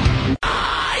Box.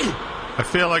 I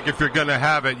feel like if you're going to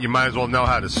have it, you might as well know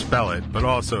how to spell it. But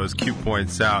also, as Q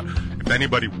points out, if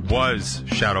anybody was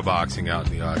shadowboxing out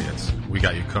in the audience, we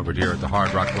got you covered here at the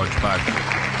Hard Rock Lunchbox.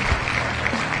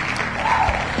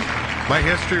 My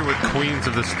history with Queens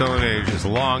of the Stone Age is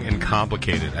long and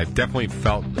complicated. I've definitely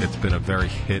felt it's been a very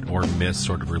hit or miss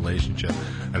sort of relationship.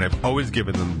 And I've always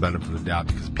given them the benefit of the doubt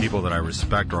because people that I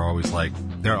respect are always like,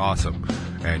 they're awesome.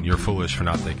 And you're foolish for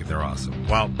not thinking they're awesome.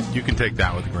 Well, you can take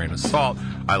that with a grain of salt.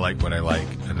 I like what I like.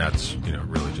 And that's,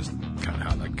 really just kind of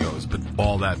how that goes. But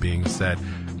all that being said,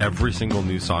 every single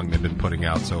new song they've been putting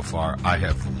out so far, I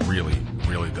have really,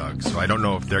 really dug. So I don't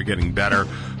know if they're getting better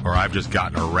or I've just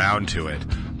gotten around to it.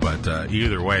 But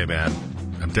either way, man,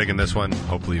 I'm digging this one.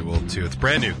 Hopefully you will too. It's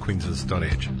brand new, Queens of the Stone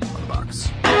Age on the box.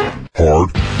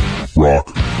 Hard Rock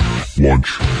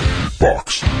Lunch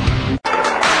Box.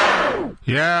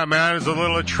 Yeah, man, it's a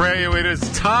little Atreyu. It is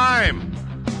time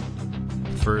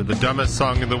for the dumbest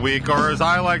song of the week, or as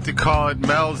I like to call it,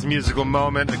 Mel's musical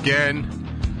moment. Again,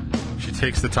 she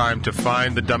takes the time to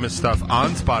find the dumbest stuff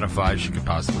on Spotify she could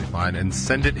possibly find and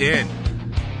send it in,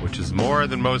 which is more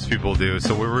than most people do.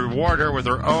 So we reward her with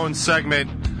her own segment,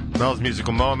 Mel's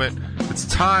musical moment. It's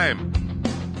time.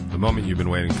 The moment you've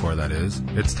been waiting for, that is.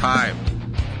 It's time.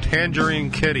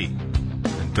 Tangerine Kitty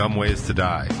and Dumb Ways to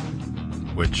Die,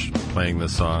 which playing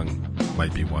this song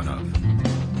might be one of.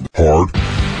 Hard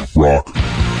Rock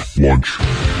Lunch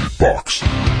Box.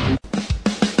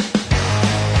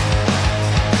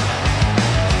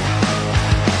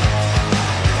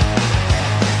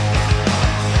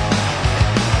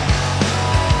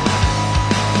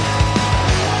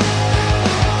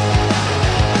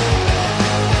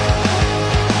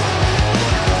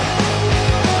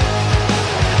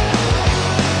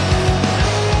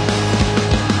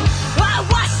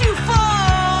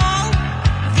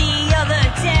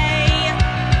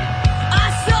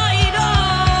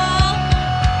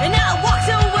 And now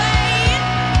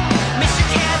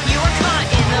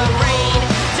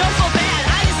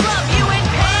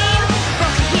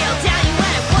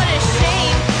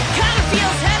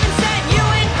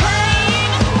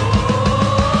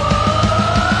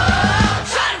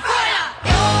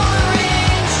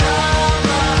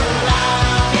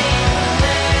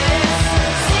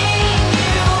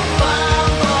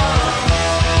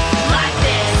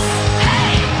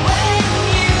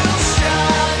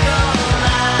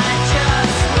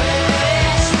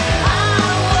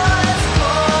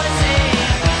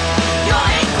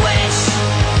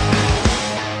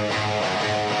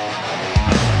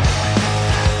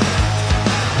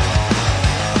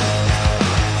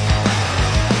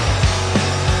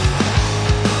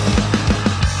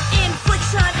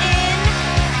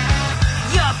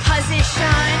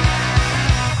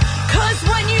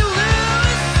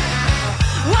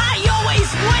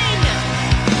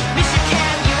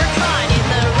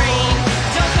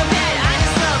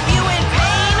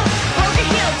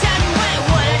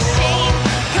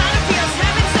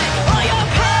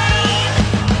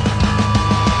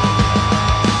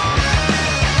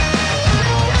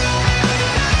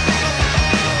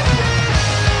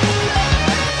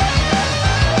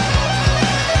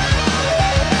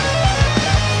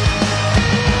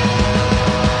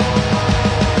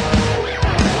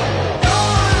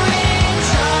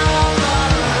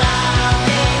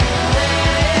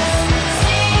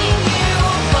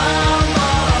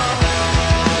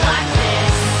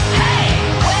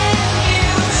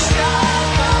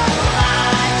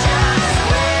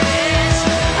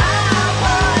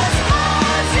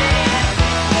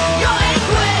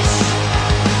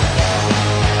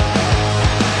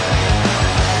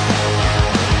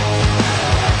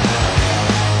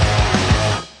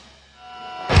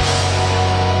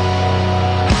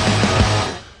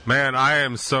Man, I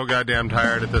am so goddamn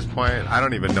tired at this point. I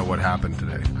don't even know what happened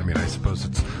today. I mean, I suppose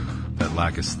it's that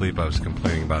lack of sleep I was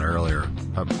complaining about earlier.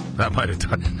 That might have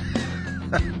done it.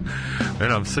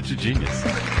 Man, I'm such a genius.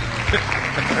 I'm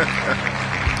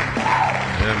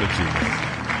a genius.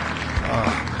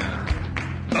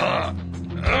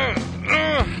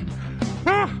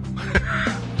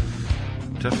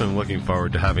 Definitely looking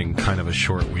forward to having kind of a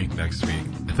short week next week.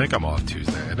 I think I'm off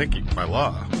Tuesday. I think by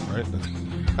law, right?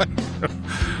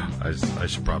 I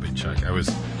should probably check. I was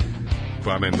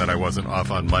bumming that I wasn't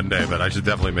off on Monday, but I should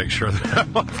definitely make sure that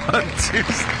I'm off on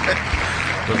Tuesday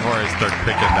before I start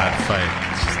picking that fight.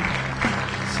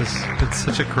 It's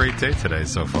such a great day today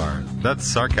so far. That's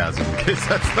sarcasm in case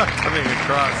that's not coming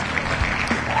across.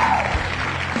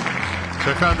 So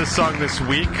I found this song this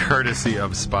week, courtesy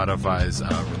of Spotify's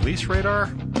Release Radar.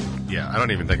 Yeah, I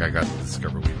don't even think I got to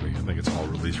Discover Weekly. I think it's all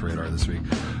Release Radar this week.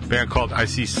 A band called I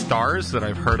See Stars that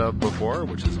I've heard of before,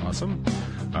 which is awesome.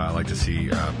 I like to see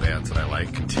bands that I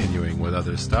like continuing with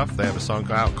other stuff. They have a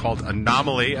song out called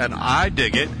Anomaly, and I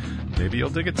dig it. Maybe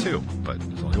you'll dig it too, but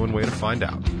there's only one way to find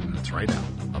out, and it's right now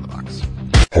on the box.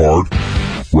 Hard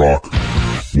Rock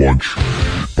Lunch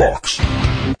Box.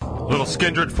 Little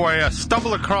Skindred for you.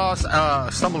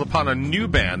 Stumbled upon a new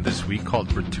band this week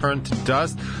called Return to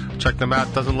Dust. Check them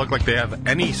out. Doesn't look like they have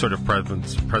any sort of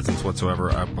presence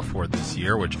whatsoever before this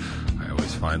year, which I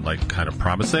always find kind of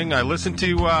promising. I listened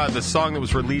to the song that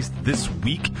was released this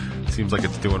week. Seems like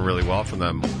it's doing really well for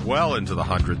them, well into the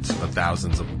hundreds of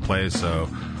thousands of plays, so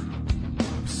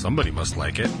somebody must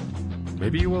like it.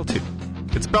 Maybe you will too.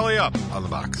 It's Belly Up on the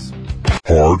box.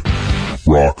 Hard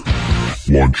Rock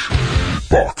Lunch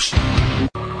Box.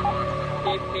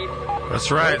 That's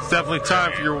right. It's definitely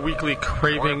time for your weekly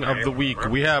Craving of the Week.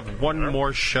 We have one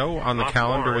more show on the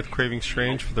calendar with Craving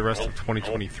Strange for the rest of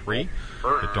 2023.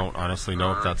 I don't honestly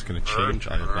know if that's going to change.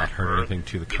 I have not heard anything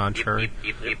to the contrary.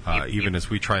 Even as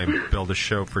we try and build a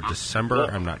show for December,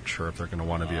 I'm not sure if they're going to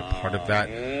want to be a part of that.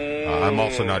 I'm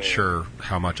also not sure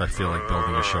how much I feel like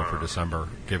building a show for December,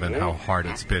 given how hard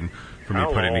it's been for me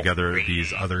putting together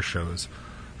these other shows.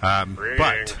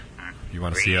 But if you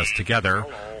want to see us together,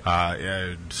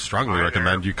 I strongly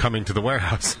recommend you coming to the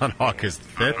warehouse on August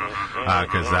 5th,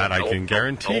 because that I can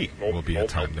guarantee will be a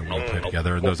time that we'll play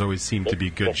together, and those always seem to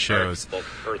be good shows.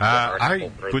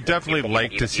 I would definitely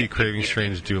like to see Craving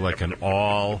Strange do an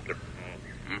all,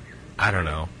 I don't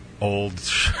know, old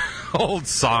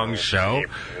song show,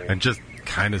 and just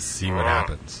kind of see what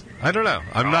happens. I don't know.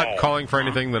 I'm not calling for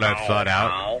anything that I've thought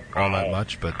out all that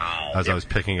much, but as I was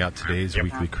picking out today's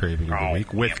weekly Craving of the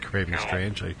Week with Craving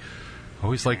Strange, I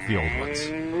always like the old ones.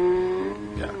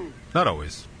 Yeah. Not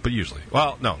always, but usually.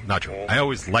 Well, no, not true. I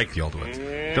always like the old ones.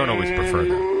 Don't always prefer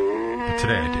them. But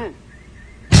today I do.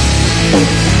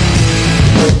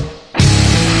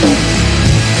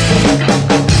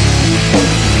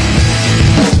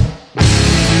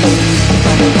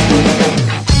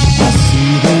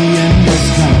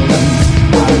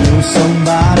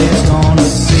 Somebody's gonna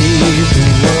save the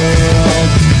world.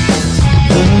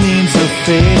 The leaves of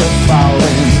fate are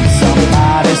falling.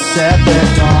 Somebody said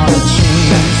they're gonna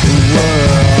change the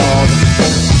world.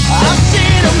 I've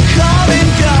seen them come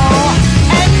and go,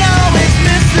 and always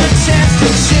miss the chance to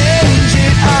change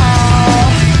it all.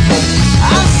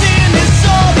 I've seen this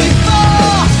all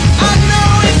before. I know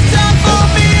it's time for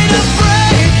me to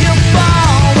break your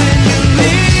fall. When you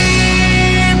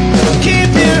leave,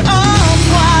 keep your arms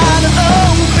wide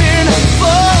open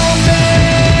for me.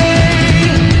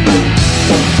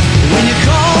 When you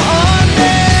call on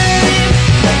me,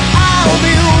 I'll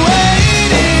be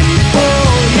waiting for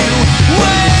you,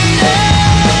 waiting.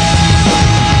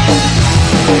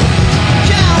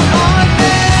 Count on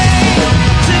me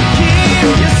to keep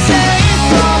you safe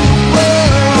from the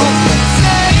world,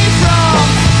 safe from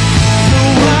the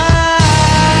wild.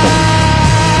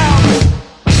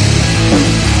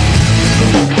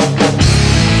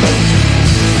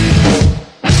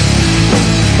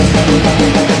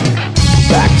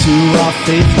 Back to our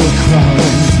faith we're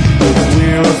crawling, but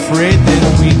we're afraid that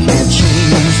we can't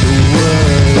change the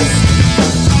worst.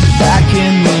 Back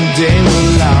in the day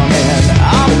we're longing,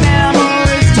 our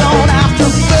memories don't have to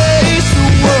face the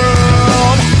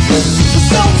world.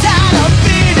 So tired of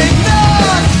being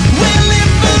ignored, we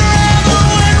live forever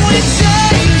when we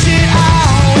change it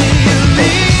all. When you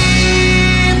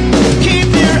leave,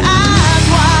 keep your eyes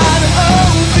wide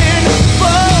open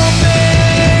for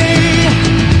me.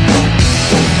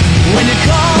 When you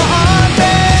call on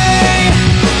me,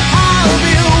 I'll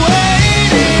be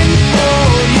waiting for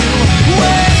you,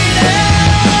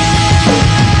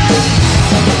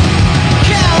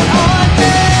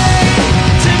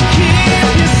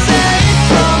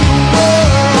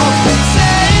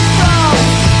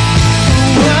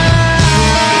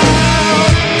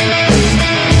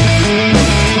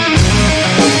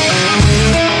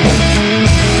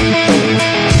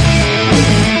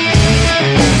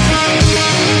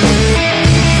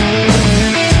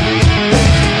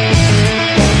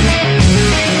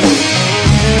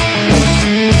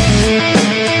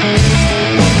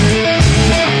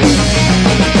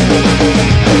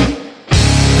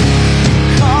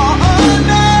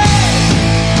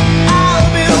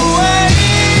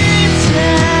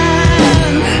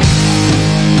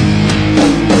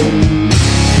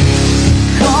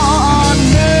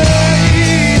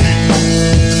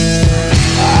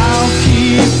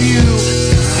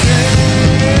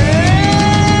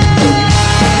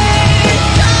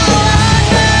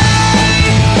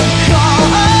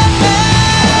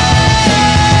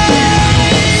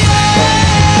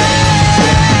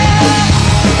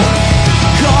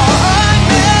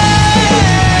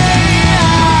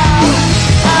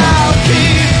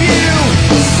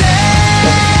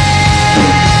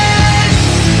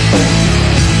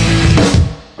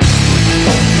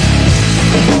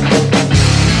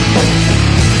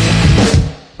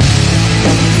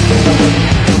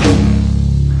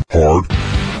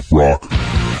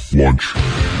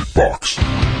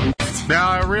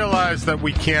 realized that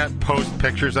we can't post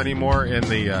pictures anymore in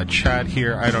the chat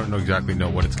here. I don't exactly know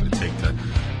what it's going to take to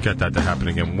get that to happen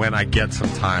again. When I get some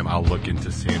time, I'll look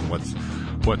into seeing what's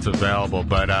available.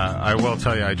 But I will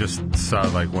tell you, I just saw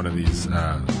like one of these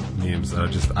memes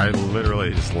that I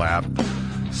literally just laughed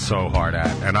so hard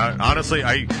at. And honestly,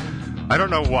 I don't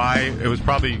know why. It was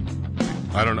probably...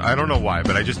 I don't know why,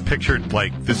 but I just pictured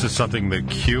like this is something that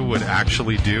Q would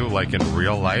actually do like in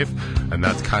real life, and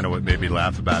that's kind of what made me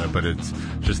laugh about it. But it's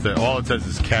just that all it says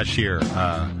is cashier.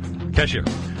 That'll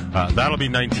be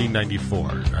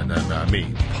 $19.94, and then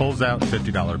me pulls out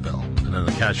 $50 bill, and then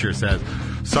the cashier says,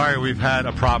 "Sorry, we've had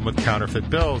a problem with counterfeit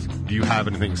bills. Do you have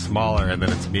anything smaller?" And then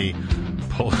it's me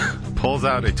pulls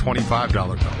out a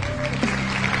 $25 bill.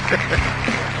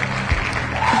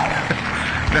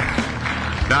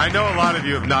 Now, I know a lot of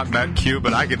you have not met Q,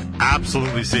 but I can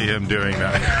absolutely see him doing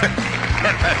that.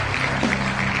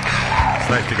 It's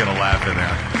nice to get a laugh in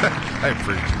there. I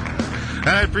appreciate it. And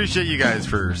I appreciate you guys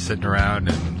for sitting around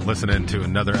and listening to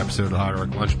another episode of Hard Rock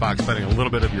Lunchbox, spending a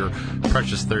little bit of your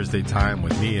precious Thursday time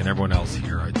with me and everyone else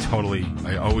here. I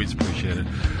always appreciate it.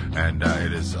 And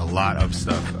it is a lot of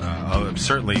stuff. I'm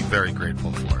certainly very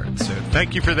grateful for it. So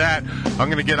thank you for that. I'm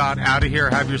going to get on out of here.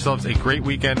 Have yourselves a great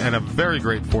weekend and a very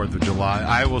great 4th of July.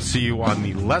 I will see you on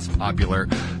the less popular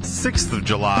 6th of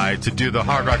July to do the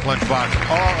Hard Rock Lunchbox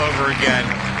all over again.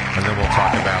 And then we'll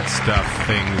talk about stuff,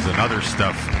 things, and other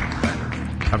stuff.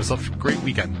 Have yourself a great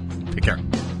weekend. Take care.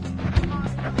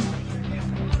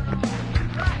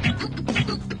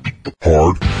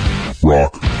 Hard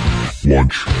Rock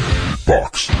Lunch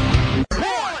Box.